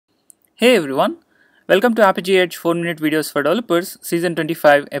Hey everyone, welcome to Apigee Edge 4-minute videos for developers season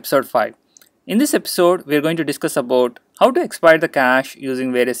 25 episode 5. In this episode, we are going to discuss about how to expire the cache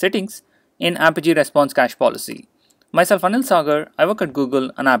using various settings in Apigee response cache policy. Myself Anil Sagar, I work at Google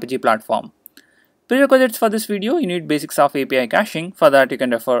and Apigee platform. Prerequisites for this video, you need basics of API caching. For that you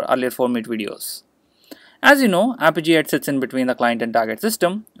can refer earlier 4-minute videos. As you know, Apigee Edge sits in between the client and target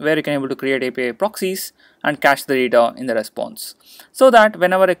system, where you can able to create API proxies and cache the data in the response, so that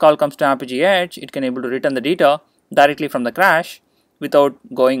whenever a call comes to Apigee Edge, it can able to return the data directly from the cache without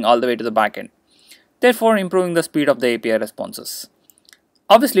going all the way to the backend, therefore improving the speed of the API responses.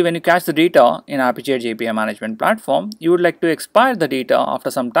 Obviously, when you cache the data in Apigee Edge API management platform, you would like to expire the data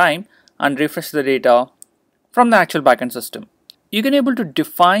after some time and refresh the data from the actual backend system. You can able to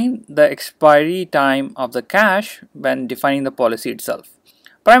define the expiry time of the cache when defining the policy itself.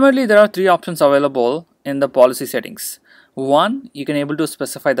 Primarily, there are three options available in the policy settings. One, you can able to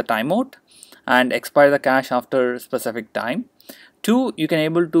specify the timeout and expire the cache after specific time. Two, you can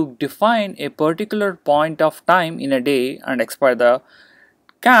able to define a particular point of time in a day and expire the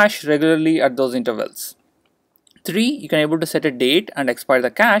cache regularly at those intervals. Three, you can able to set a date and expire the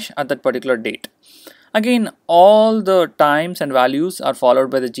cache at that particular date. Again, all the times and values are followed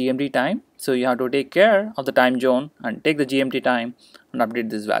by the GMT time, so you have to take care of the time zone and take the GMT time and update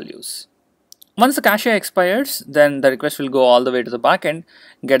these values. Once the cache expires, then the request will go all the way to the backend,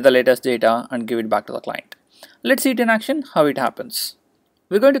 get the latest data and give it back to the client. Let's see it in action, how it happens.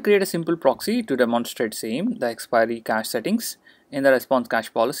 We're going to create a simple proxy to demonstrate the expiry cache settings in the response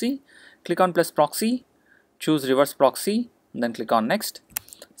cache policy. Click on plus proxy, choose reverse proxy, then click on next.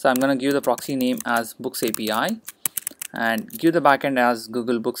 So I'm going to give the proxy name as Books API and give the backend as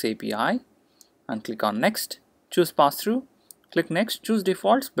Google Books API and click on next. Choose pass-through, click next, choose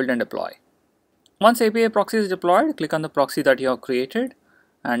defaults, build and deploy. Once API proxy is deployed, click on the proxy that you have created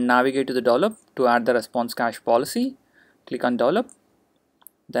and navigate to the develop to add the response cache policy. Click on develop,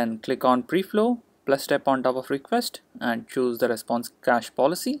 then click on preflow plus step on top of request and choose the response cache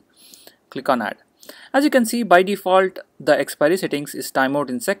policy. Click on add. As you can see, by default the expiry settings is timeout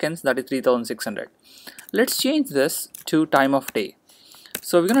in seconds, that is 3600. Let's change this to time of day.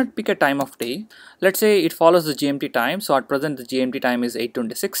 So we're going to pick a time of day. Let's say it follows the GMT time. So at present the GMT time is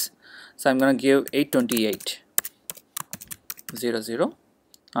 8:26. So I'm going to give 8:28:00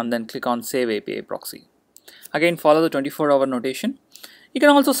 and then click on save API proxy. Again, follow the 24-hour notation. You can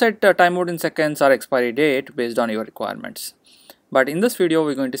also set timeout in seconds or expiry date based on your requirements. But in this video,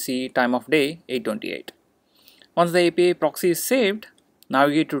 we're going to see time of day 8:28. Once the API proxy is saved,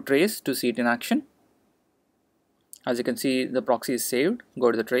 navigate to trace to see it in action. As you can see, the proxy is saved.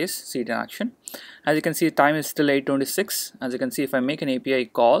 Go to the trace, see it in action. As you can see, time is still 8:26. As you can see, if I make an API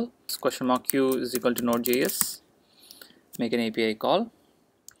call, !q is equal to node.js, make an API call.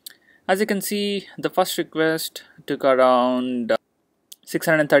 As you can see, the first request took around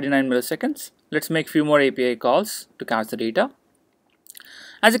 639 milliseconds. Let's make few more API calls to cache the data.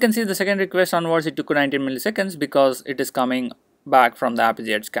 As you can see, the second request onwards, it took 19 milliseconds because it is coming back from the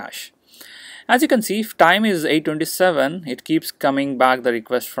Apigee Edge cache. As you can see, if time is 8:27, it keeps coming back the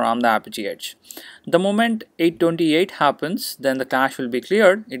request from the Apigee Edge. The moment 8:28 happens, then the cache will be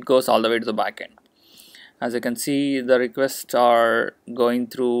cleared. It goes all the way to the backend. As you can see, the requests are going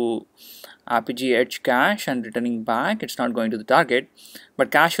through Apigee Edge cache and returning back. It's not going to the target,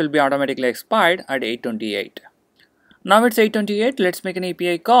 but cache will be automatically expired at 8:28. Now it's 8:28, let's make an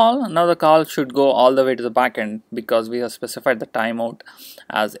API call. Now the call should go all the way to the backend because we have specified the timeout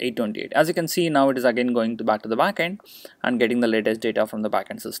as 8:28. As you can see, now it is again going back to the backend and getting the latest data from the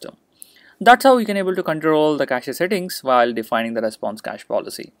backend system. That's how you can able to control the cache settings while defining the response cache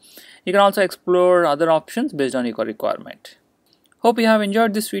policy. You can also explore other options based on your requirement. Hope you have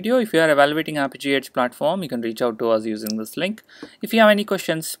enjoyed this video. If you are evaluating Apigee Edge platform, you can reach out to us using this link. If you have any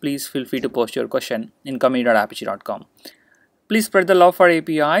questions, please feel free to post your question in community.apigee.com. Please spread the love for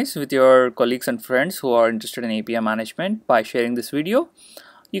APIs with your colleagues and friends who are interested in API management by sharing this video.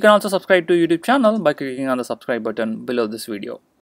 You can also subscribe to YouTube channel by clicking on the subscribe button below this video.